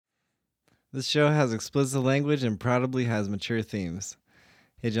This show has explicit language and probably has mature themes.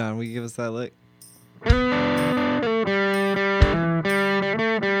 Hey, John, will you give us that lick?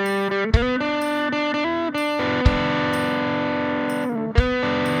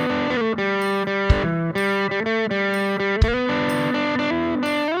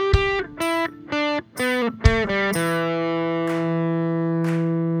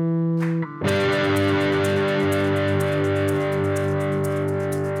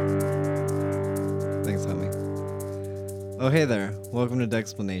 Thanks, homie. Oh, hey there. Welcome to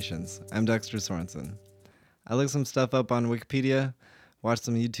Dexplanations. I'm Dexter Sorensen. I looked some stuff up on Wikipedia, watched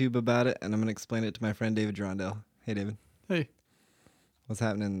some YouTube about it, and I'm going to explain it to my friend David Gerondale. Hey, David. Hey. What's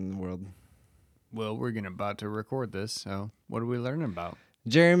happening in the world? Well, we're about to record this, so what are we learning about?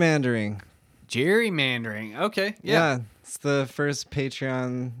 Gerrymandering. Gerrymandering. Okay. Yeah, it's the first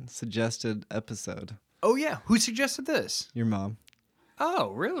Patreon suggested episode. Oh, yeah. Who suggested this? Your mom.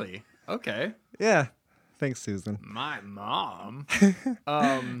 Oh, really? Okay. Yeah. Thanks, Susan. My mom.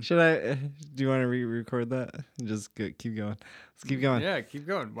 Should I? Do you want to re-record that? Just keep going. Let's keep going. Yeah, keep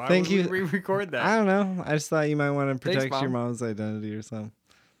going. Why Thank would you. we re-record that? I don't know. I just thought you might want to Thanks, protect your Mom. mom's identity or something.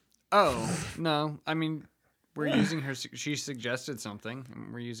 Oh, no. I mean, we're using her. She suggested something,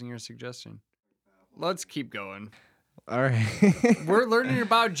 and we're using her suggestion. Let's keep going. All right. We're learning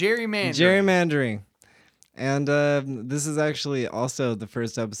about gerrymandering. Gerrymandering. And this is actually also the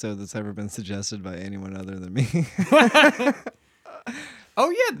first episode that's ever been suggested by anyone other than me. Oh,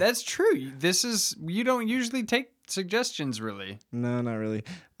 yeah, that's true. You don't usually take suggestions, really. No, not really.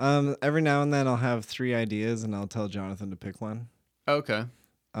 Every now and then I'll have 3 ideas and I'll tell Jonathan to pick one. Okay.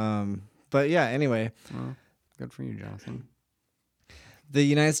 But yeah, anyway. Well, good for you, Jonathan. The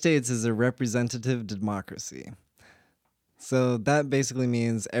United States is a representative democracy. So that basically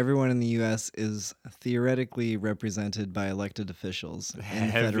means everyone in the U.S. is theoretically represented by elected officials in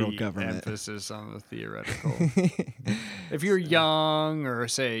the federal government. Emphasis on the theoretical. If you're young or,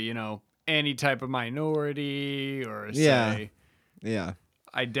 say, any type of minority or, say, Yeah.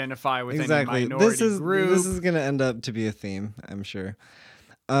 identify with Exactly. any minority group. This is going to end up to be a theme, I'm sure.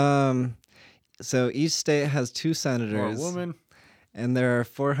 So each state has 2 senators. Or a woman. And there are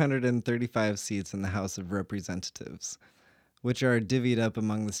 435 seats in the House of Representatives, which are divvied up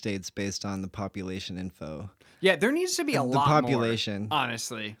among the states based on the population info. Yeah, there needs to be a lot population. more,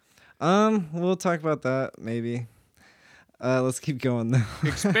 honestly. We'll talk about that, maybe. Let's keep going, though.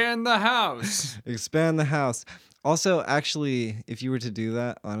 Expand the House. Expand the House. Also, actually, if you were to do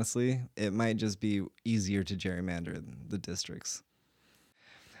that, honestly, it might just be easier to gerrymander the districts.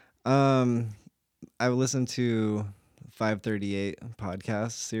 I listened to 538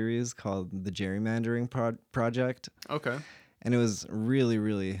 podcast series called the Gerrymandering Project. Okay. And it was really,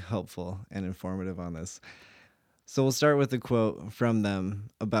 really helpful and informative on this. So we'll start with a quote from them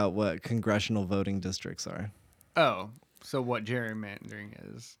about what congressional voting districts are. Oh, so what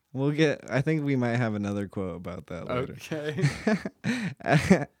gerrymandering is. I think we might have another quote about that later.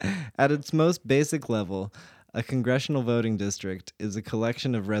 Okay. At its most basic level, a congressional voting district is a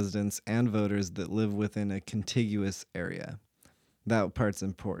collection of residents and voters that live within a contiguous area. That part's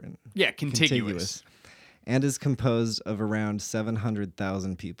important. Yeah, contiguous. And is composed of around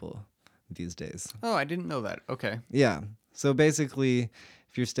 700,000 people these days. Oh, I didn't know that. Okay. Yeah. So basically,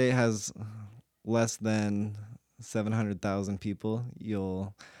 if your state has less than 700,000 people,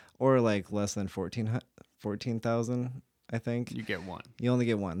 or like less than 14,000, I think. You get one. You only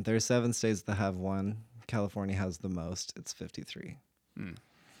get one. There are 7 states that have one. California has the most. It's 53.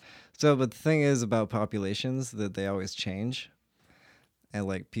 So, but the thing is about populations that they always change. And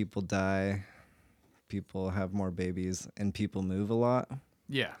like people die, people have more babies, and people move a lot.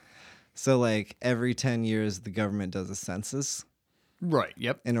 Yeah. So like every 10 years, the government does a census. Right.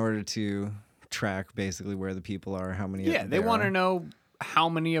 Yep. In order to track basically where the people are, how many. Yeah, they want to know how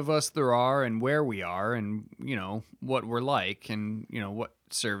many of us there are and where we are and, what we're like and, what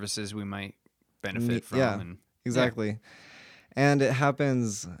services we might benefit from. Yeah, and, exactly. Yeah. And it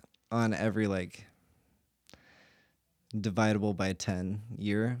happens on every dividable by 10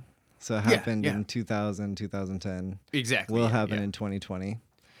 year. So it happened in 2000, 2010. Exactly. Will happen in 2020.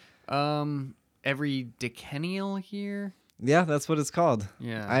 Every decennial year? Yeah, that's what it's called.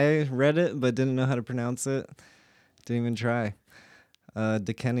 Yeah. I read it, but didn't know how to pronounce it. Didn't even try.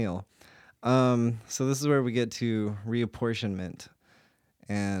 Decennial. So this is where we get to reapportionment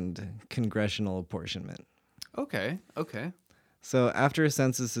and congressional apportionment. Okay. So after a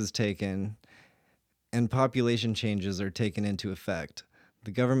census is taken and population changes are taken into effect, the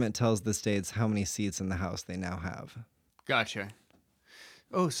government tells the states how many seats in the House they now have. Gotcha.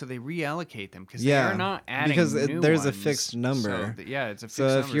 Oh, so they reallocate them because they are Yeah, not adding because new there's a ones. fixed number. So yeah, it's a fixed So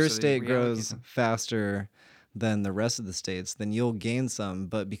if number. your so they state reallocate grows them. faster than the rest of the states, then you'll gain some.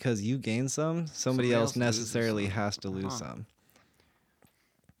 But because you gain some, somebody else loses necessarily some. has to lose Uh-huh. some.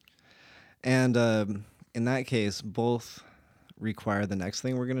 And in that case, both require the next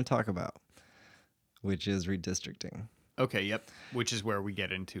thing we're going to talk about, which is redistricting. Okay, yep. Which is where we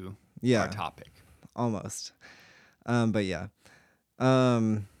get into Yeah, our topic. almost. But yeah.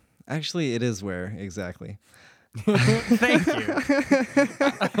 Actually, it is where exactly. Thank you.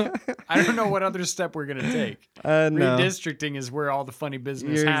 I don't know what other step we're gonna take. No. Redistricting is where all the funny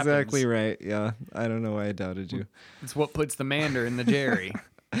business You're happens. exactly right. Yeah, I don't know why I doubted you. It's what puts the Mander in the Jerry.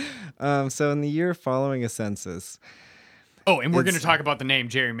 So in the year following a census, Oh, and we're going to talk about the name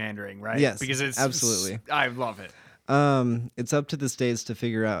gerrymandering, right? Yes, Because it's absolutely. I love it. it's up to the states to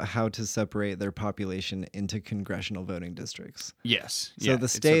figure out how to separate their population into congressional voting districts. Yes. So yeah, the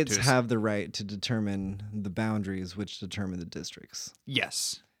it's up states to us. have the right to determine the boundaries which determine the districts.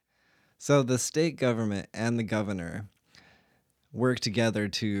 Yes. So the state government and the governor work together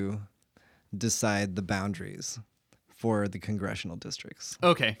to decide the boundaries for the congressional districts.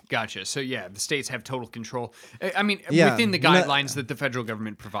 Okay, gotcha. So yeah, the states have total control. I mean, Yeah, within the guidelines that the federal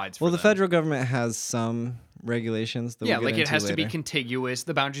government provides for Well, the them. federal government has some regulations that Yeah, we'll get like it into has to be later. contiguous.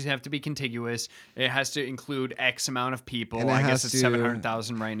 The boundaries have to be contiguous. It has to include X amount of people. And it I has guess it's to-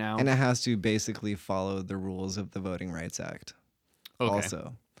 700,000 right now. And it has to basically follow the rules of the Voting Rights Act. Okay.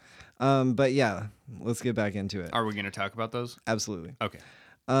 Also. But yeah, let's get back into it. Are we going to talk about those? Absolutely. Okay.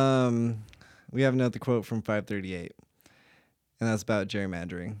 We have another quote from 538, and that's about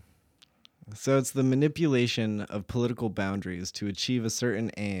gerrymandering. So it's the manipulation of political boundaries to achieve a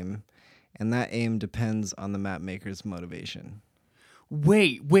certain aim, and that aim depends on the map maker's motivation.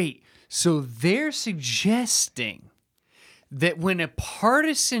 Wait. So they're suggesting that when a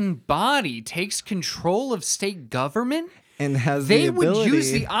partisan body takes control of state government, And has they the ability, would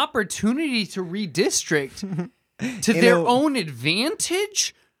use the opportunity to redistrict to You their know- own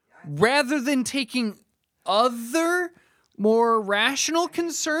advantage rather than taking other more rational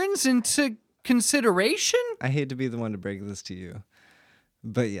concerns into consideration? I hate to be the one to break this to you,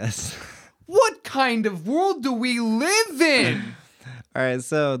 but yes. What kind of world do we live in? All right,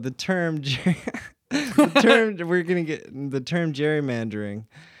 so the term the term gerrymandering.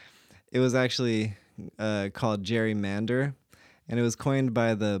 It was actually called gerrymander, and it was coined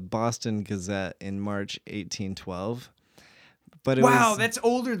by the Boston Gazette in March 1812. But it Wow, was, that's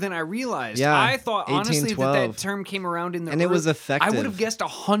older than I realized. Yeah, I thought honestly that 1812. term came around in the And it was I effective. would have guessed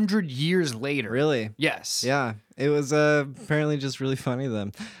 100 years later. Really? Yes. Yeah, it was apparently just really funny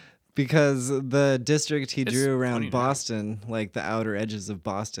then, because the district he drew funny around now. Boston, like the outer edges of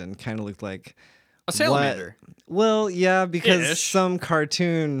Boston, kind of looked like A salamander. Well, yeah, because Ish. some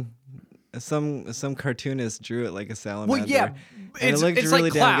cartoonist drew it like a salamander. Well, yeah, and it's, it looked it's really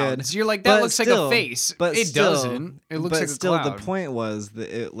like damn clouds. good. You're like, that But looks still- like a face. But It still- doesn't. It looks but like a still, cloud. the point was that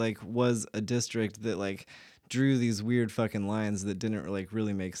it like was a district that like drew these weird fucking lines that didn't like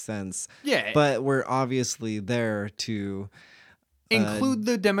really make sense. Yeah. But were obviously there to include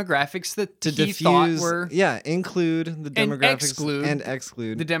the demographics that to he thought diffuse. were Yeah, include the and demographics and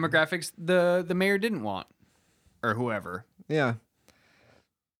exclude the demographics the mayor didn't want, or whoever. Yeah.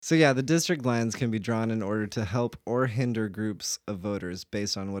 So yeah, the district lines can be drawn in order to help or hinder groups of voters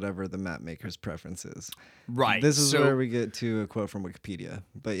based on whatever the map maker's preference is. Right. This is so, where we get to a quote from Wikipedia.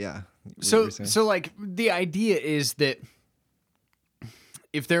 But yeah. what you So were saying. so like the idea is that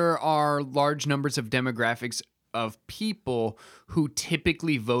if there are large numbers of demographics of people who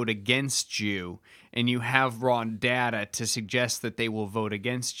typically vote against you and you have raw data to suggest that they will vote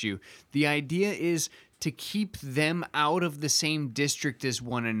against you, the idea is to keep them out of the same district as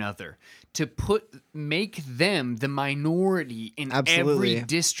one another, to make them the minority in Absolutely. every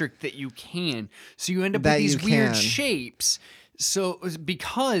district that you can. So you end up That with you these weird can. shapes. So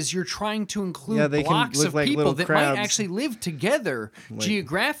because you're trying to include Yeah, they can blocks look of like people little that crabs. might actually live together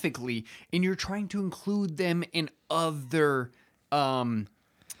geographically, and you're trying to include them in other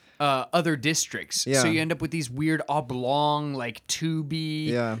districts. Yeah. So you end up with these weird oblong, like tubey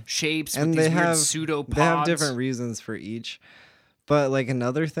Yeah. shapes and with they these weird have pseudopods. they have different reasons for each. But like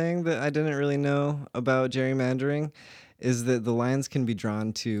another thing that I didn't really know about gerrymandering is that the lines can be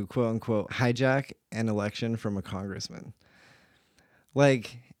drawn to quote unquote hijack an election from a congressman.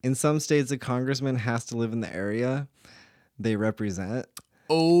 Like in some states, a congressman has to live in the area they represent.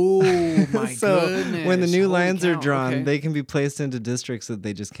 Oh my So goodness! when the new Holy lines are cow, drawn, okay. they can be placed into districts that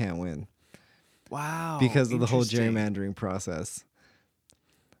they just can't win wow because of the whole interesting. gerrymandering process.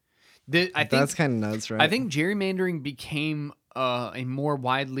 I think That's kind of nuts, right? I think gerrymandering became a more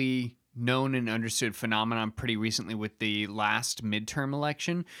widely known and understood phenomenon pretty recently with the last midterm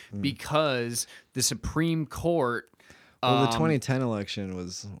election because the Supreme Court. Well, the 2010 election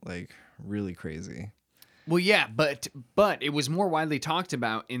was like really crazy. Well, yeah, but it was more widely talked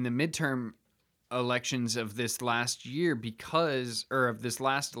about in the midterm elections of this last year because, or of this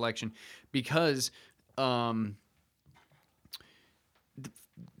last election, because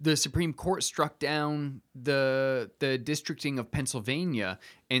the Supreme Court struck down the districting of Pennsylvania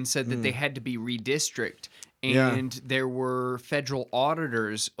and said that they had to be redistricted. And there were federal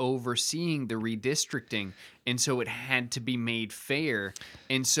auditors overseeing the redistricting, and so it had to be made fair.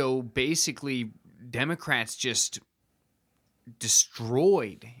 And so basically, Democrats just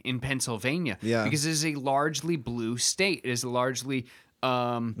destroyed in Pennsylvania because it is a largely blue state. It is a largely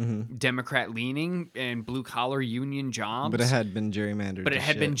Democrat leaning and blue collar union jobs. But it had been gerrymandered. But it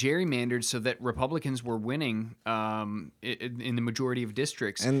had been gerrymandered so that Republicans were winning in the majority of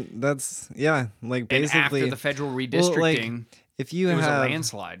districts. And that's like basically and after the federal redistricting, if you it was have a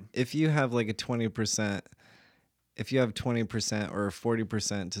landslide. If you have like a 20%, if you have 20% or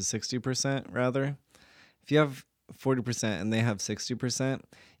 40% to 60% rather, if you have 40% and they have 60%,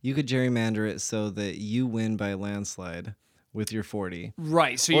 you could gerrymander it so that you win by a landslide with your 40.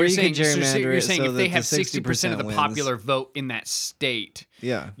 Right. So or you're you saying, could gerrymander if so they that have the 60% of the wins. popular vote in that state,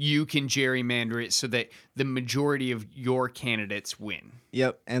 Yeah. you can gerrymander it so that the majority of your candidates win.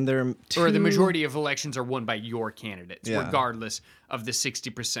 Yep. And there or the majority of elections are won by your candidates, Yeah. regardless of the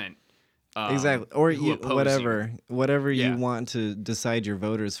 60%. Exactly. Or who you oppose whatever Yeah. you want to decide your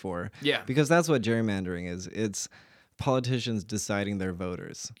voters for. Yeah. Because that's what gerrymandering is. It's politicians deciding their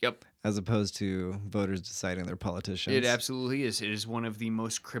voters. Yep. As opposed to voters deciding their politicians. It absolutely is. It is one of the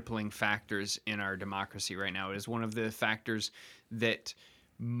most crippling factors in our democracy right now. It is one of the factors that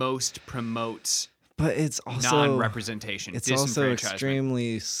most promotes but it's also non-representation. It's also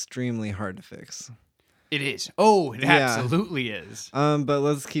extremely hard to fix. It is. Oh, it absolutely is. But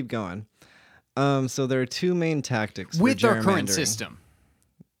let's keep going. So there are two main tactics with for our current gerrymandering. system.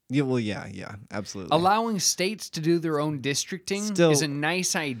 Yeah, well, yeah, absolutely. Allowing states to do their own districting is a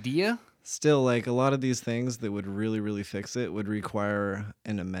nice idea. Still, like a lot of these things that would really, really fix it would require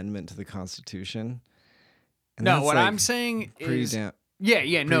an amendment to the Constitution. And No, that's, what like, I'm saying is... damn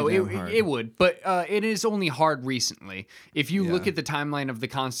it would, but it is only hard recently. If you look Yeah. at the timeline of the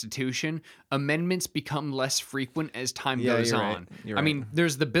Constitution, amendments become less frequent as time goes you're on. right. You're I right. mean,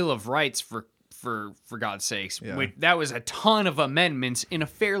 there's the Bill of Rights for God's sakes. Yeah. That was a ton of amendments in a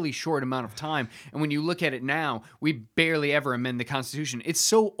fairly short amount of time. And when you look at it now, we barely ever amend the Constitution. It's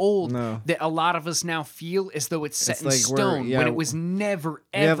so old that a lot of us now feel as though it's set in like stone when it was never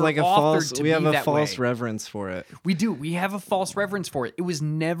we have ever like a authored false to we have be a that false way. reverence for it. We do. We have a false reverence for it. It was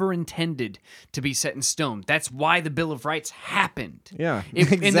never intended to be set in stone. That's why the Bill of Rights happened. Yeah, And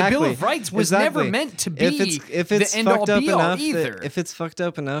the Bill of exactly. Rights was never Exactly. meant to be if it's the end-all, fucked up be-all enough either. if it's fucked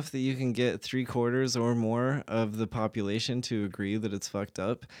up enough that you can get 3/4 or more of the population to agree that it's fucked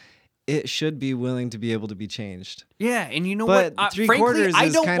up, it should be willing to be able to be changed. Yeah, and you know But what? 3/4 Frankly, I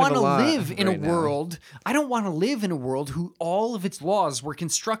is don't kind of want a to lot live in a right now. world. I don't want to live in a world who all of its laws were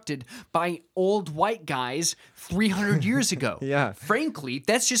constructed by old white guys 300 years ago. Yeah. Frankly,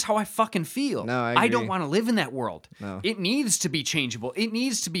 that's just how I fucking feel. No, I don't agree. want to live in that world. No. It needs to be changeable. It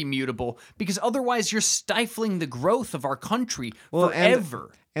needs to be mutable because otherwise you're stifling the growth of our country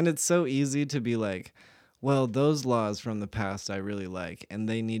forever. And it's so easy to be like, well, those laws from the past I really like, and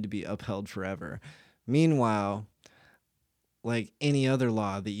they need to be upheld forever. Meanwhile, like any other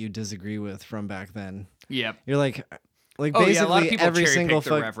law that you disagree with from back then, Yep. you're like Oh basically yeah, a lot of people every cherry single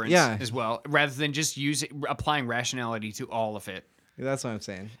pick the reverence yeah, as well, rather than just applying rationality to all of it. that's what I'm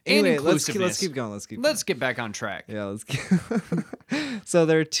saying. And Anyway, let's inclusiveness. keep going. Let's get back on track. Yeah, let's keep So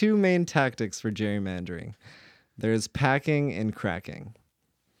there are two main tactics for gerrymandering. There's packing and cracking.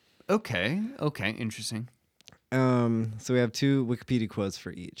 Okay, interesting. So we have two Wikipedia quotes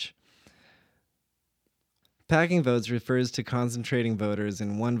for each. Packing votes refers to concentrating voters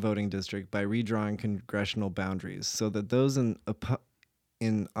in one voting district by redrawing congressional boundaries so that those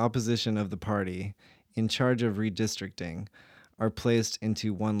in opposition of the party in charge of redistricting are placed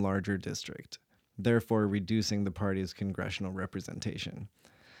into one larger district, therefore reducing the party's congressional representation.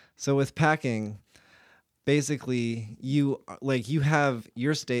 So with packing, basically your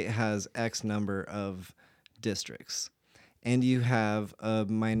state has X number of districts and you have a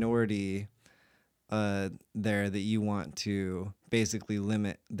minority there that you want to basically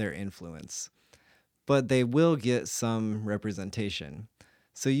limit their influence, but they will get some representation.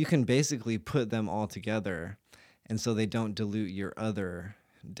 So you can basically put them all together, and so they don't dilute your other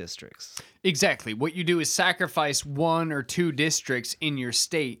districts. Exactly. What you do is sacrifice 1 or 2 districts in your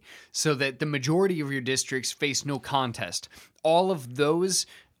state so that the majority of your districts face no contest. All of those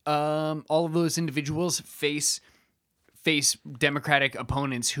individuals face Democratic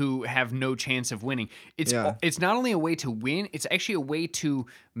opponents who have no chance of winning. Yeah. It's not only a way to win, it's actually a way to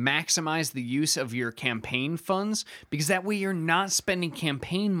maximize the use of your campaign funds, because that way you're not spending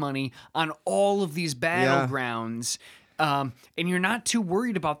campaign money on all of these battlegrounds. And you're not too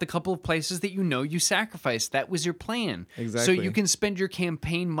worried about the couple of places that you sacrificed. That was your plan. Exactly. So you can spend your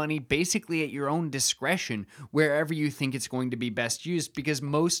campaign money basically at your own discretion wherever you think it's going to be best used, because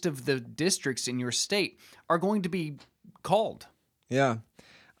most of the districts in your state are going to be called. Yeah.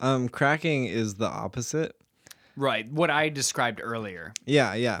 Cracking is the opposite. Right. What I described earlier.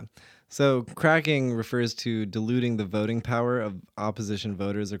 Yeah. So cracking refers to diluting the voting power of opposition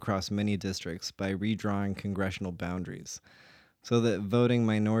voters across many districts by redrawing congressional boundaries so that voting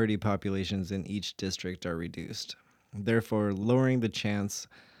minority populations in each district are reduced, therefore lowering the chance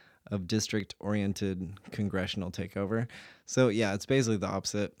of district-oriented congressional takeover. So yeah, it's basically the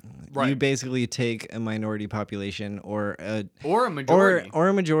opposite. Right. You basically take a minority population or a majority or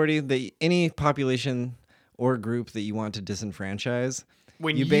a majority, any population or group that you want to disenfranchise.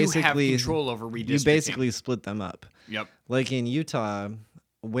 When you have control over redistricting. You basically split them up. Yep. Like in Utah,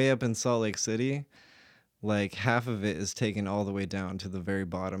 way up in Salt Lake City, like half of it is taken all the way down to the very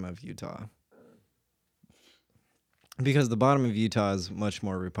bottom of Utah. Because the bottom of Utah is much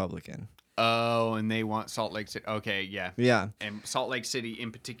more Republican. Oh, and they want Salt Lake City. Okay, yeah. Yeah. And Salt Lake City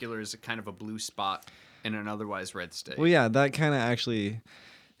in particular is a kind of a blue spot in an otherwise red state. Well, yeah, that kind of actually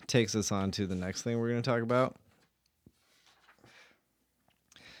takes us on to the next thing we're going to talk about,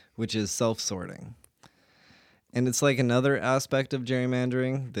 which is self-sorting. And it's like another aspect of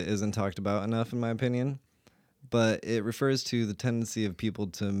gerrymandering that isn't talked about enough, in my opinion. But it refers to the tendency of people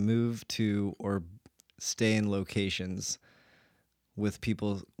to move to or stay in locations with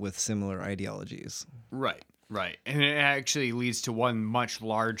people with similar ideologies. Right. And it actually leads to one much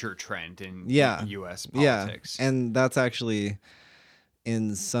larger trend in U.S. politics. Yeah, and that's actually,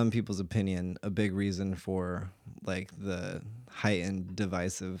 in some people's opinion, a big reason for like the heightened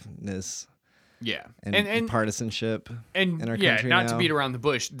divisiveness. Yeah, and partisanship in our country not now. To beat around the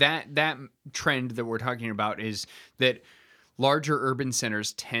bush, that trend that we're talking about is that larger urban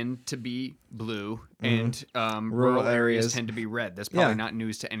centers tend to be blue, and rural areas tend to be red. That's probably not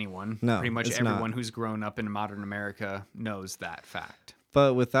news to anyone. No, pretty much it's everyone not. who's grown up in modern America knows that fact.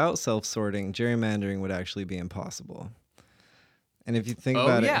 But without self-sorting, gerrymandering would actually be impossible. And if you think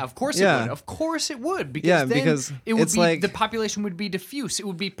about it, of course it would. Of course it would, because then it would it's be like, the population would be diffuse. It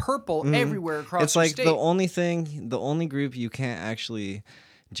would be purple everywhere across it's your like state. the only group you can't actually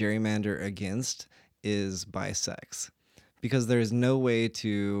gerrymander against is by sex, because there's no way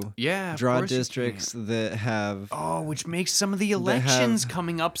to draw districts that have which makes some of the elections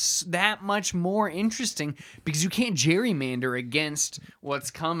coming up that much more interesting, because you can't gerrymander against what's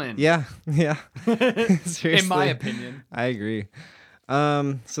coming. Yeah. In my opinion. I agree.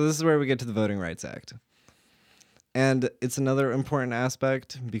 So this is where we get to the Voting Rights Act. And it's another important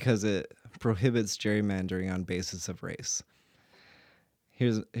aspect because it prohibits gerrymandering on basis of race.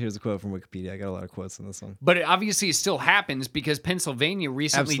 Here's a quote from Wikipedia. I got a lot of quotes on this one. But it still happens because Pennsylvania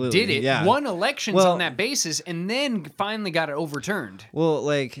recently Absolutely, did it, yeah. won elections on that basis, and then finally got it overturned. Well,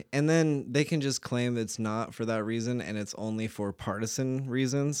 and then they can just claim it's not for that reason, and it's only for partisan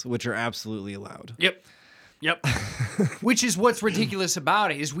reasons, which are absolutely allowed. Yep. Which is what's ridiculous about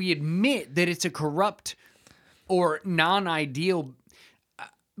it, is we admit that it's a corrupt or non-ideal.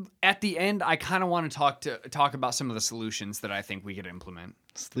 At the end, I kind of want to talk about some of the solutions that I think we could implement.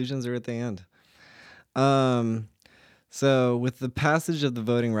 Solutions are at the end. So with the passage of the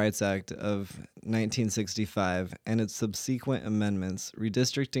Voting Rights Act of 1965 and its subsequent amendments,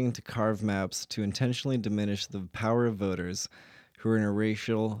 redistricting to carve maps to intentionally diminish the power of voters who are in a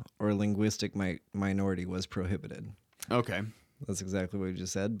racial or linguistic minority was prohibited. Okay. That's exactly what you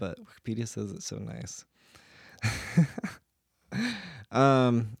just said, but Wikipedia says it's so nice.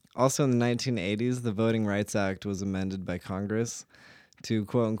 Also in the 1980s, the Voting Rights Act was amended by Congress to,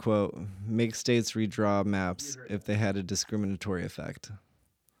 quote unquote, make states redraw maps if they had a discriminatory effect.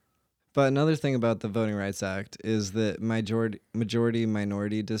 But another thing about the Voting Rights Act is that majority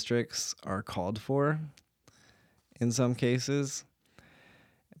minority districts are called for in some cases,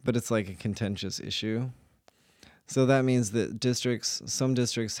 but it's like a contentious issue. So that means that some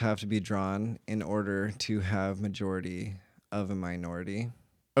districts have to be drawn in order to have majority of a minority.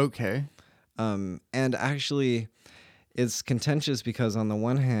 Okay. And actually, it's contentious because on the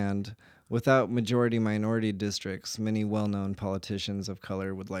one hand, Without majority-minority districts, many well-known politicians of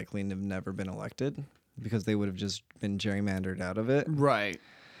color would likely have never been elected because they would have just been gerrymandered out of it. Right.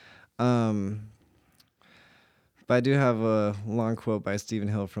 But I do have a long quote by Stephen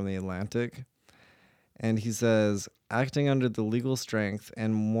Hill from The Atlantic. And he says, acting under the legal strength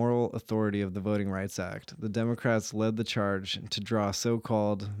and moral authority of the Voting Rights Act, the Democrats led the charge to draw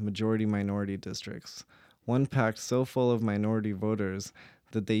so-called majority-minority districts, one packed so full of minority voters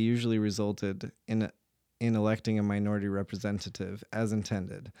that they usually resulted in electing a minority representative as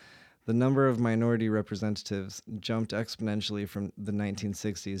intended. The number of minority representatives jumped exponentially from the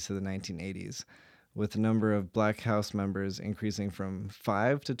 1960s to the 1980s, with the number of black House members increasing from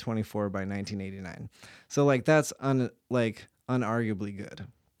 5 to 24 by 1989. So, like, that's unarguably good,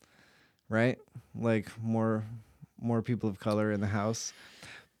 right? Like, more people of color in the House.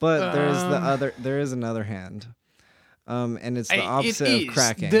 But there is another hand. And it's the opposite of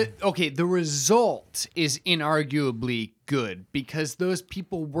cracking. The result is inarguably good because those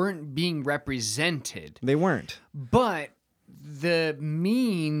people weren't being represented. They weren't. But the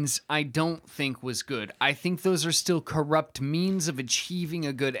means I don't think was good. I think those are still corrupt means of achieving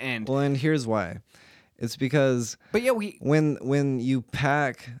a good end. Well, and here's why. It's because when you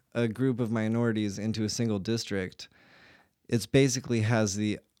pack a group of minorities into a single district, it basically has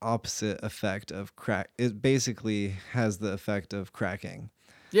the opposite effect of It basically has the effect of cracking.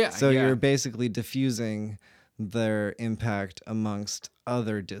 Yeah. So you're basically diffusing their impact amongst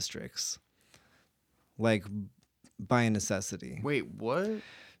other districts, like by necessity. Wait, what?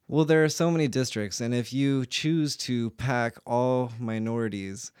 Well, there are so many districts, and if you choose to pack all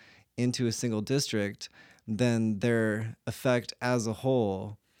minorities into a single district, then their effect as a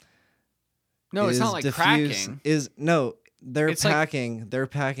whole it's not like cracking. Their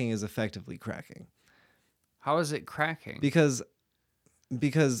packing is effectively cracking. How is it cracking? Because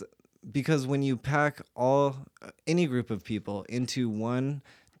when you pack any group of people into one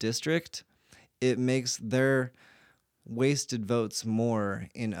district, it makes their wasted votes more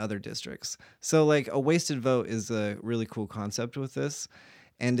in other districts. So, like, a wasted vote is a really cool concept with this,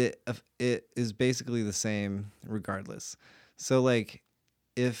 and it is basically the same regardless. So, like,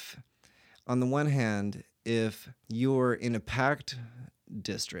 if on the one hand, if you're in a packed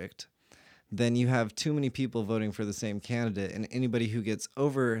district, then you have too many people voting for the same candidate, and anybody who gets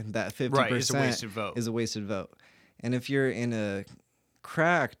over that 50% is a wasted vote. And if you're in a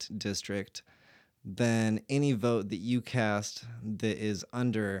cracked district, then any vote that you cast that is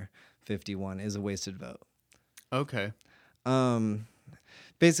under 51 is a wasted vote. Okay.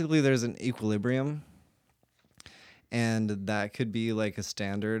 Basically, there's an equilibrium, and that could be like a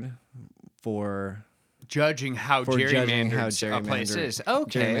standard for judging how gerrymandered a place is.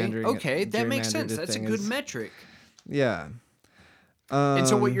 Okay, that makes sense. That's a good metric. Yeah. And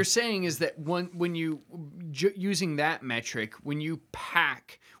so what you're saying is that when you using that metric, when you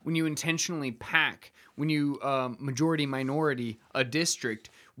intentionally pack, when you majority minority a district,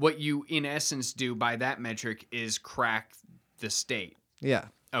 what you in essence do by that metric is crack the state. Yeah.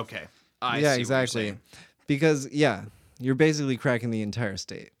 Okay. Yeah, exactly. Because you're basically cracking the entire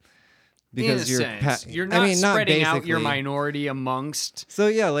state. Because you're not spreading out your minority amongst.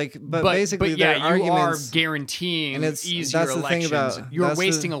 So but basically, you arguments, are guaranteeing easier that's the elections. Thing about, you're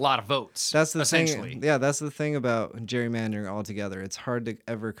wasting a lot of votes. That's the essentially. thing. Yeah, that's the thing about gerrymandering altogether. It's hard to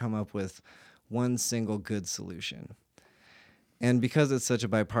ever come up with one single good solution, and because it's such a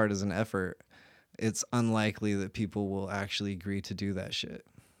bipartisan effort, it's unlikely that people will actually agree to do that shit.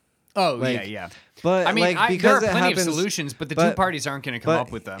 Oh, yeah. But I mean, because there are plenty of solutions, but the two parties aren't going to come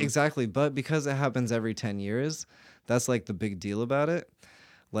up with them. Exactly, but because it happens every 10 years, that's like the big deal about it.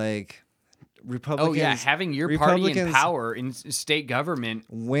 Like, Republicans... having your party in power in state government...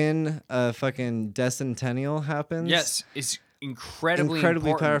 When a fucking decennial happens... Yes, it's incredibly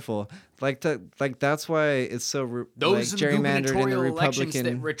powerful. That's why it's so... Those are the gubernatorial elections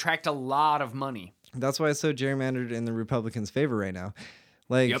Republican... that attract a lot of money. That's why it's so gerrymandered in the Republicans' favor right now.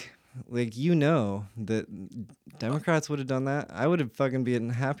 That Democrats would have done that. I would have fucking been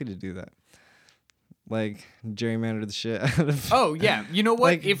happy to do that. Like, gerrymander the shit out of... Oh, yeah. You know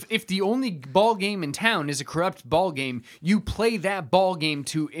what? If the only ball game in town is a corrupt ball game, you play that ball game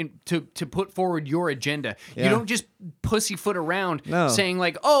to put forward your agenda. Yeah. You don't just pussyfoot around saying,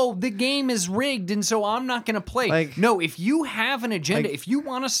 like, oh, the game is rigged, and so I'm not going to play. No, if you have an agenda, if you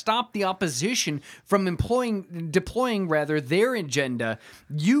want to stop the opposition from deploying their agenda,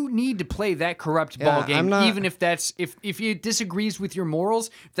 you need to play that corrupt ball game, even if it disagrees with your morals.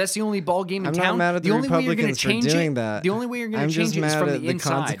 If that's the only ball game in town, mad at the Republicans for doing that. The only way you're going to change it is from the inside. The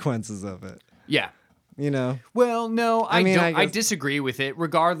consequences of it. Yeah. you know. Well, no, I mean, don't. I I guess- disagree with it,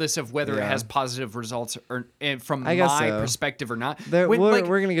 regardless of whether it Yeah. has positive results or from I guess my so. perspective or not. We're When,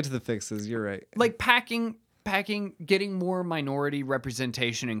 we're gonna get to the fixes. You're right. like packing, getting more minority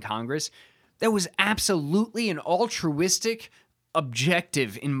representation in Congress, that was absolutely an altruistic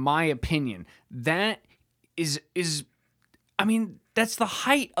objective, in my opinion. That is, I mean, that's the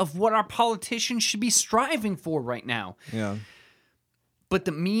height of what our politicians should be striving for right now. Yeah. But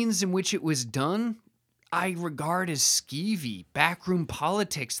the means in which it was done, I regard as skeevy, backroom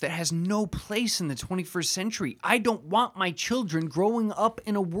politics that has no place in the 21st century. I don't want my children growing up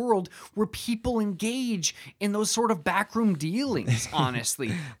in a world where people engage in those sort of backroom dealings,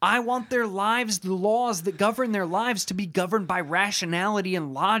 honestly. I want their lives, the laws that govern their lives, to be governed by rationality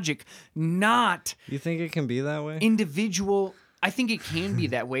and logic, not You think it can be that way? individual. I think it can be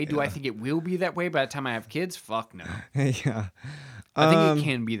that way. Do I think it will be that way by the time I have kids? Fuck no. Yeah. I think it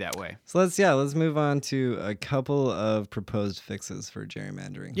can be that way. So let's move on to a couple of proposed fixes for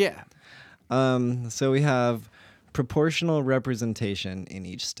gerrymandering. Yeah. So we have proportional representation in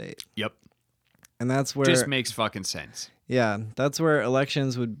each state. Yep. And that's where Just makes fucking sense. yeah, that's where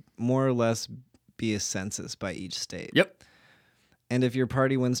elections would more or less be a census by each state. Yep. And if your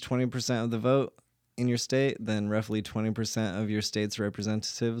party wins 20% of the vote in your state, then roughly 20% of your state's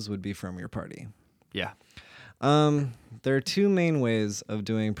representatives would be from your party. Yeah. There are two main ways of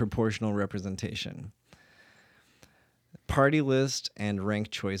doing proportional representation: party list and ranked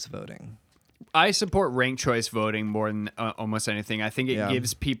choice voting. I support ranked choice voting more than almost anything. I think it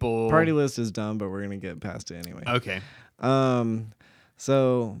gives people... Party list is dumb, but we're going to get past it anyway. Okay.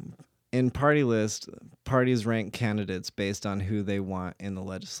 So in party list, parties rank candidates based on who they want in the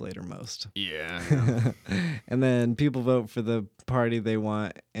legislature most. Yeah. And then people vote for the party they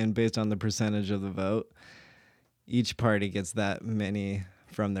want, and based on the percentage of the vote, each party gets that many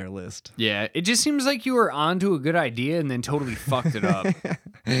from their list. Yeah. It just seems like you were onto a good idea and then totally fucked it up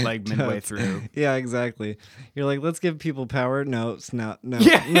like midway through. Yeah, exactly. You're like, let's give people power. No, it's not. No.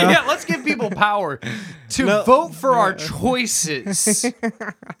 Yeah, no. yeah. Let's give people power to No. vote for our choices.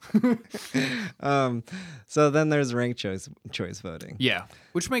 So then there's ranked choice voting, Yeah.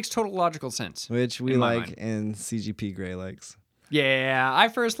 Which makes total logical sense. which we In my like mind. and CGP Grey likes. Yeah, I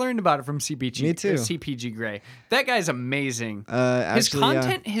first learned about it from CPG. Me too. CPG Grey. That guy's amazing. Actually, His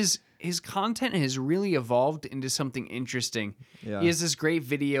content, his content has really evolved into something interesting. Yeah. He has this great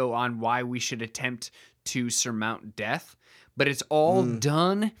video on why we should attempt to surmount death, but it's all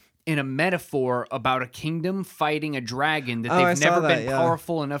done in a metaphor about a kingdom fighting a dragon that Oh, I they've saw never that, been yeah.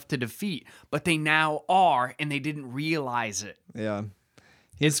 powerful enough to defeat, but they now are, and they didn't realize it. Yeah.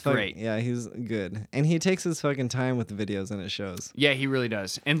 It's great. Yeah, he's good. And he takes his fucking time with the videos, and it shows. Yeah, he really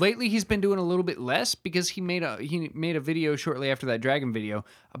does. And lately he's been doing a little bit less because he made a video shortly after that dragon video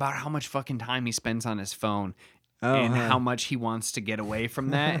about how much fucking time he spends on his phone and how much he wants to get away from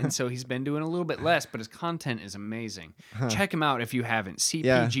that. And so he's been doing a little bit less, but his content is amazing. Check him out if you haven't.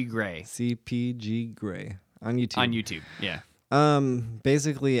 CPG Grey CPG Grey on YouTube. on YouTube. Yeah.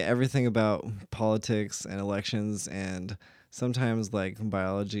 Basically everything about politics and elections and sometimes like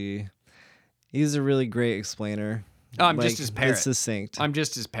biology. He's a really great explainer. Oh, I'm just his parrot. It's succinct. I'm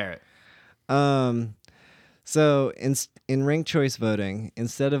just his parrot. So in ranked choice voting,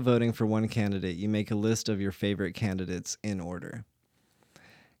 instead of voting for one candidate, you make a list of your favorite candidates in order.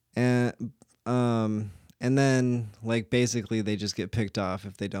 And then like basically they just get picked off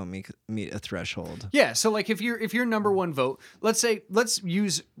if they don't meet a threshold. Yeah, so like if you're number one vote, let's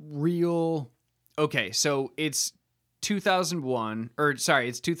use real. Okay, so it's 2001 or sorry,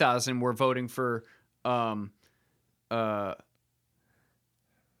 it's 2000. We're voting for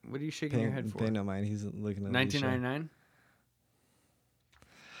what are you shaking your head for? Pay no mind. He's looking at 1999.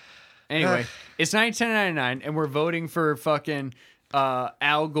 Anyway, it's 1999, and we're voting for fucking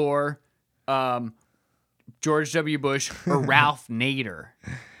Al Gore, George W. Bush, or Ralph Nader.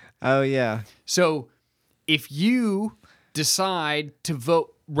 Oh yeah. So if you decide to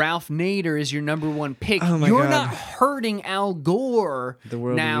vote Ralph Nader as your number one pick, Oh my you're God. not hurting Al Gore The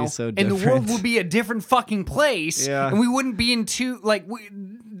world would now, be so and the world different. would be a different fucking place, Yeah. and we wouldn't be in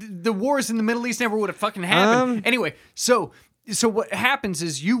the wars in the Middle East never would have fucking happened. Anyway, so what happens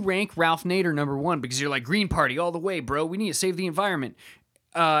is you rank Ralph Nader number one because you're like Green Party all the way, bro. We need to save the environment.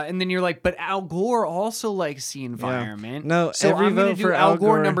 And then you're like, but Al Gore also likes the environment. No, so every I'm gonna vote do for Al Al Gore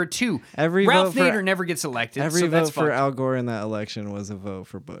Gore- number two. every Ralph vote for- Nader never gets elected. Every so that's vote for fucked. Al Gore in that election was a vote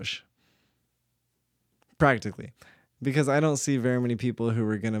for Bush. Practically. Because I don't see very many people who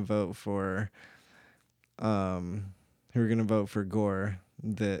were going to vote for Gore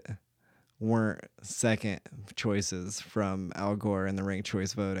that weren't second choices from Al Gore in the ranked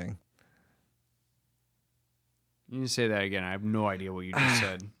choice voting. You can say that again. I have no idea what you just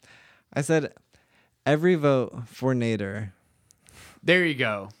said. I said every vote for Nader. There you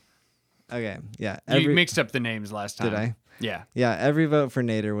go. Okay, yeah. You mixed up the names last time. Did I? Yeah. Yeah, every vote for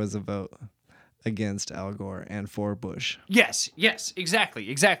Nader was a vote against Al Gore and for Bush. Yes, exactly.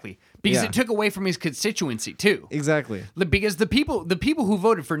 Because Yeah. it took away from his constituency too. Exactly. Because the people who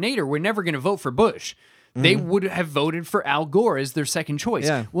voted for Nader were never going to vote for Bush. They would have voted for Al Gore as their second choice.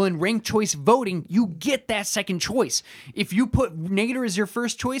 Yeah. Well, in ranked choice voting, you get that second choice. If you put Nader as your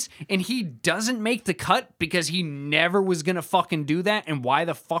first choice and he doesn't make the cut because he never was going to fucking do that, and why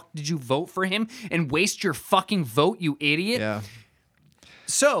the fuck did you vote for him and waste your fucking vote, you idiot? Yeah.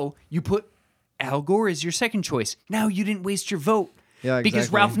 So you put Al Gore as your second choice. Now you didn't waste your vote. Yeah, Because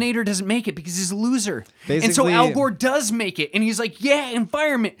exactly. Ralph Nader doesn't make it because he's a loser. And so Basically- Al Gore does make it. And he's like, yeah,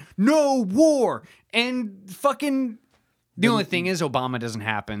 environment, no war. And fucking... The only thing is Obama doesn't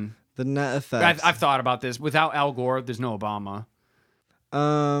happen. The net effect. I've thought about this. Without Al Gore, there's no Obama.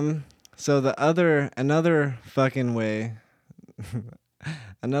 So another fucking way,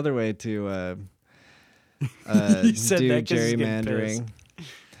 another way to You said do that 'cause he's getting gerrymandering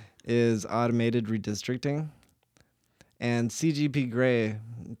is automated redistricting. And CGP Grey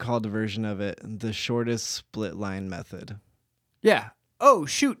called a version of it the shortest split line method. Yeah. Oh,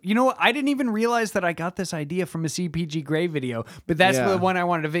 shoot. You know what? I didn't even realize that I got this idea from a CPG Grey video, but that's Yeah. the one I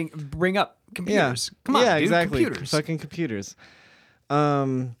wanted to bring up. Computers. Yeah. Come on, yeah, dude. exactly. Computers. Fucking computers.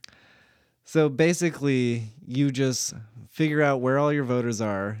 So basically, you just figure out where all your voters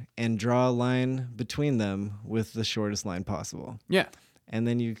are and draw a line between them with the shortest line possible. Yeah. And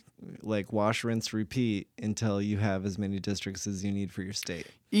then you like wash, rinse, repeat until you have as many districts as you need for your state.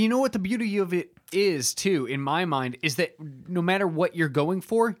 You know what the beauty of it is, too, in my mind, is that no matter what you're going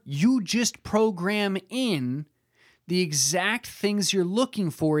for, you just program in the exact things you're looking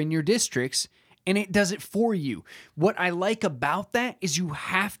for in your districts, and it does it for you. What I like about that is you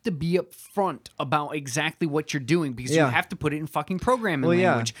have to be upfront about exactly what you're doing because Yeah. you have to put it in fucking programming Well,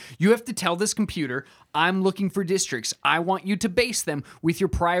 yeah. language. You have to tell this computer, I'm looking for districts. I want you to base them with your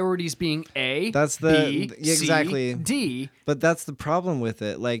priorities being A, That's B, exactly. C, D. But that's the problem with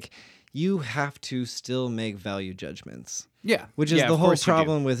it. Like, you have to still make value judgments. Yeah. Which is Yeah, the of whole course you do.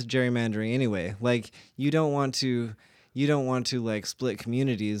 problem with gerrymandering anyway. Like, you don't want to like split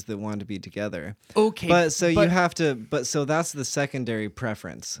communities that want to be together. Okay, But so you but- have to so that's the secondary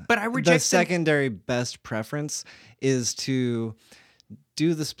preference. But I the reject the- secondary best preference is to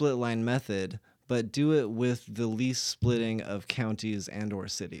do the split line method, but do it with the least splitting of counties and or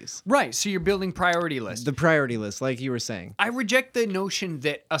cities. Right, so you're building priority lists. The priority list, like you were saying. I reject the notion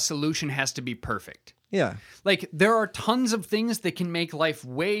that a solution has to be perfect. Yeah. Like, there are tons of things that can make life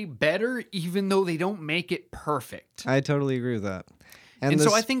way better, even though they don't make it perfect. I totally agree with that. And this-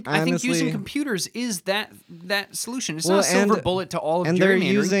 so I think using honestly- computers is that solution. It's Well, not a silver and- bullet to all of and they're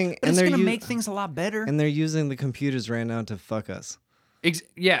gerrymandering, using- but and it's they're going to u- make things a lot better. And they're using the computers right now to fuck us.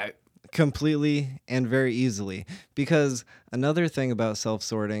 Yeah, Completely and very easily. Because another thing about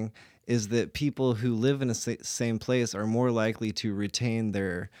self-sorting is that people who live in a same place are more likely to retain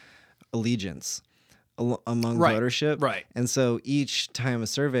their allegiance among Right, votership. right. And so each time a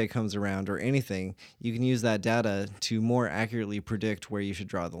survey comes around or anything, you can use that data to more accurately predict where you should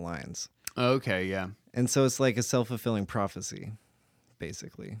draw the lines. okay, yeah. And so it's like a self-fulfilling prophecy,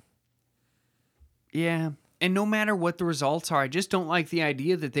 basically. Yeah. And no matter what the results are, I just don't like the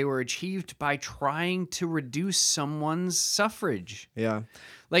idea that they were achieved by trying to reduce someone's suffrage. Yeah.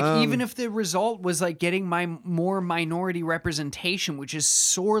 Like, even if the result was like getting more minority representation, which is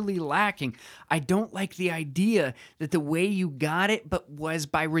sorely lacking, I don't like the idea that the way you got it was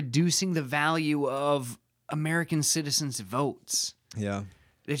by reducing the value of American citizens' votes. Yeah.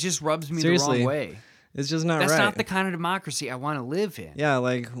 It just rubs me Seriously, the wrong way. It's just not That's right. not the kind of democracy I want to live in. Yeah,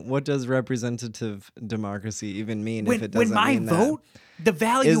 like what does representative democracy even mean if it When doesn't my mean vote, the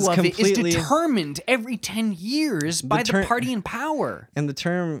value is of it is completely- determined every 10 years by the party in power. that? And the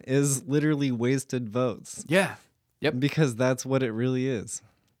term is literally wasted votes Yeah. Yep. because that's what it really is.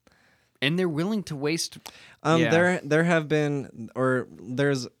 And they're willing to waste. Yeah. There have been, or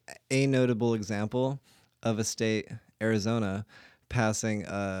there's a notable example of a state, Arizona, passing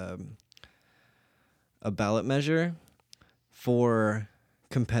a ballot measure for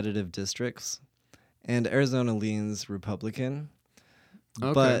competitive districts, and Arizona leans Republican,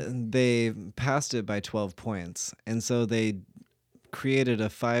 Okay. but they passed it by 12 points, and so they created a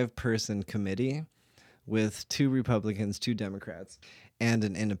 5-person committee with 2 Republicans, 2 Democrats, and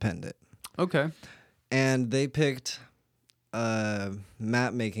an independent. Okay. And they picked a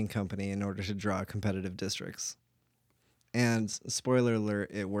map-making company in order to draw competitive districts. And spoiler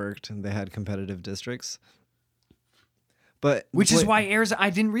alert, it worked. They had competitive districts. But Which is why Arizona, I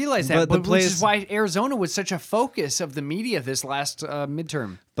didn't realize that, but the but which is place- why Arizona was such a focus of the media this last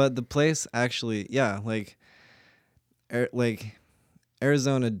midterm. But the place actually, yeah, like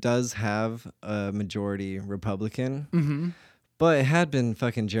Arizona does have a majority Republican, Mm-hmm. but it had been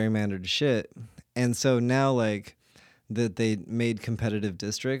fucking gerrymandered to shit. And so now, like, that they made competitive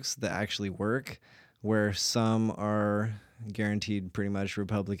districts that actually work, where some are guaranteed pretty much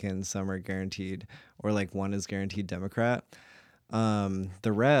Republican, some are guaranteed, or like one is guaranteed Democrat.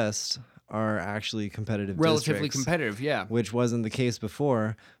 The rest are actually competitive Relatively districts, competitive, yeah. which wasn't the case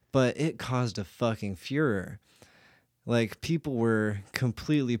before, but it caused a fucking furor. Like, people were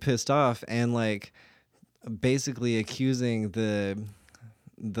completely pissed off and like basically accusing the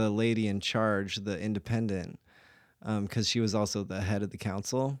lady in charge, the independent, because she was also the head of the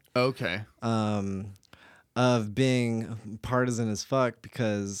council, Okay. of being partisan as fuck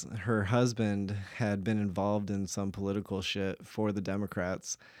because her husband had been involved in some political shit for the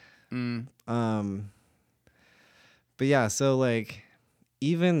Democrats. But yeah, so like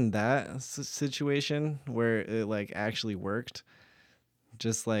even that situation where it like actually worked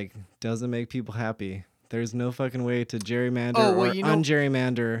just like doesn't make people happy. There's no fucking way to gerrymander or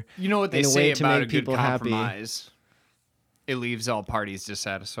ungerrymander You know what they in a say way to about make a good people happy. compromise? It leaves all parties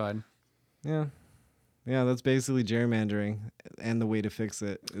dissatisfied. Yeah. Yeah, that's basically gerrymandering, and the way to fix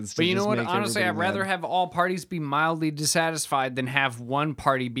it is to But you know just what? make Honestly, I'd everybody rather mad. have all parties be mildly dissatisfied than have one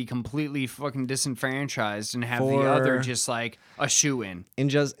party be completely fucking disenfranchised and have the other For- just like a shoe-in.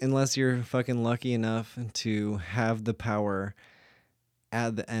 Unless you're fucking lucky enough to have the power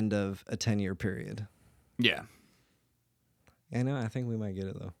at the end of a 10-year period. Yeah. I know, I think we might get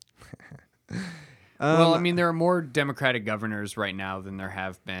it though. Well, I mean, there are more Democratic governors right now than there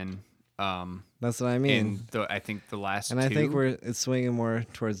have been. That's what I mean. I think the last And two. I think it's swinging more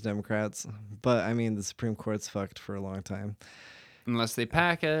towards Democrats. But I mean, the Supreme Court's fucked for a long time. Unless they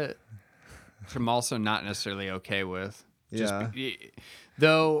pack it, which I'm also not necessarily okay with.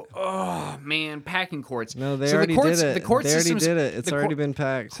 Though, oh man, packing courts. No, they So already the courts, did it. The court They already systems, did it. It's the already court- been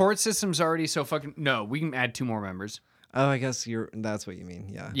packed. Court system's already so fucking. No, we can add 2 more members. Oh, I guess that's what you mean.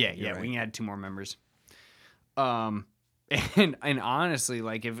 Yeah. Yeah, you're right. we can add 2 more members. And honestly,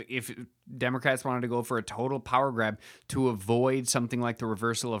 like if Democrats wanted to go for a total power grab to avoid something like the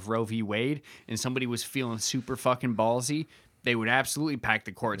reversal of Roe v. Wade, and somebody was feeling super fucking ballsy, they would absolutely pack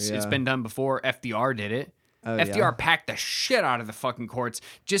the courts. Yeah. It's been done before. FDR did it. Oh, FDR yeah? packed the shit out of the fucking courts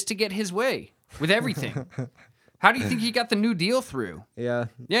just to get his way with everything. How do you think he got the New Deal through? Yeah.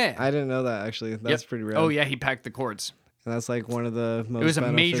 Yeah. I didn't know that, actually. That's pretty rad. Oh, yeah, he packed the courts. And that's like one of the most It was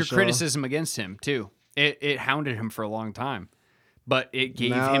a major beneficial- criticism against him, too. It hounded him for a long time. But it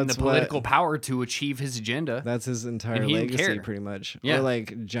gave Now him the it's political power to achieve his agenda. That's his entire And he didn't legacy, care. pretty much. Yeah. Or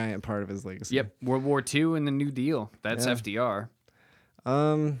like giant part of his legacy. Yep. World War II and the New Deal. That's Yeah. FDR.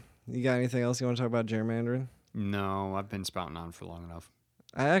 You got anything else you want to talk about gerrymandering? No, I've been spouting on for long enough.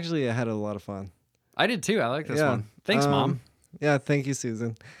 I actually had a lot of fun. I did too. I like this Yeah. one. Thanks, Mom. Yeah, thank you,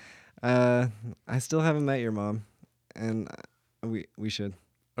 Susan. I still haven't met your mom, and we should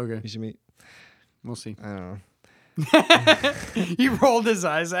Okay. meet. We'll see. I don't know. He rolled his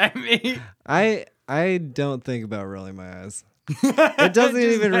eyes at me. I don't think about rolling my eyes. It doesn't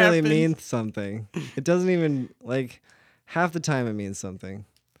just even really happens. mean something. It doesn't even, like, half the time it means something.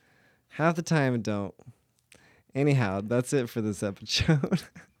 Half the time it don't. Anyhow, that's it for this episode.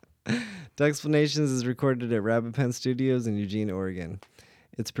 Dexplanations is recorded at Rabbit Pen Studios in Eugene, Oregon.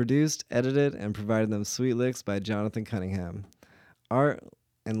 It's produced, edited, and provided them sweet licks by Jonathan Cunningham. Art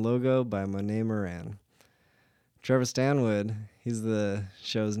and logo by Monet Moran. Trevor Stanwood, he's the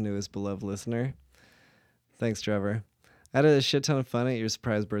show's newest beloved listener. Thanks, Trevor. I had a shit ton of fun at your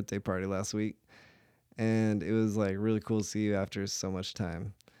surprise birthday party last week, and it was like really cool to see you after so much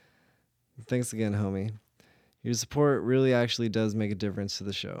time. Thanks again, homie. Your support really actually does make a difference to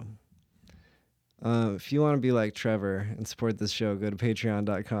the show. If you want to be like Trevor and support this show, go to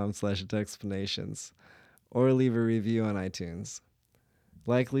patreon.com/dexplanations or leave a review on iTunes.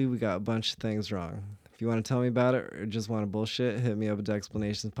 Likely we got a bunch of things wrong. If you want to tell me about it or just want to bullshit, hit me up at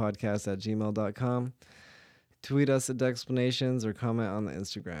dexplanationspodcast@gmail.com. Tweet us at Dexplanations or comment on the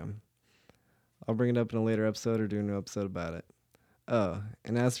Instagram. I'll bring it up in a later episode or do a new episode about it. Oh,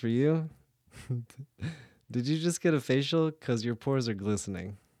 and as for you, did you just get a facial? Because your pores are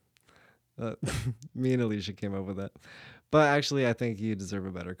glistening. Me and Alicia came up with that. But actually, I think you deserve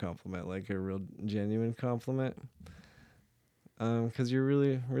a better compliment, like a real genuine compliment. Because you're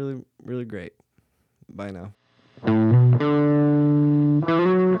really, really, really great. Bye now.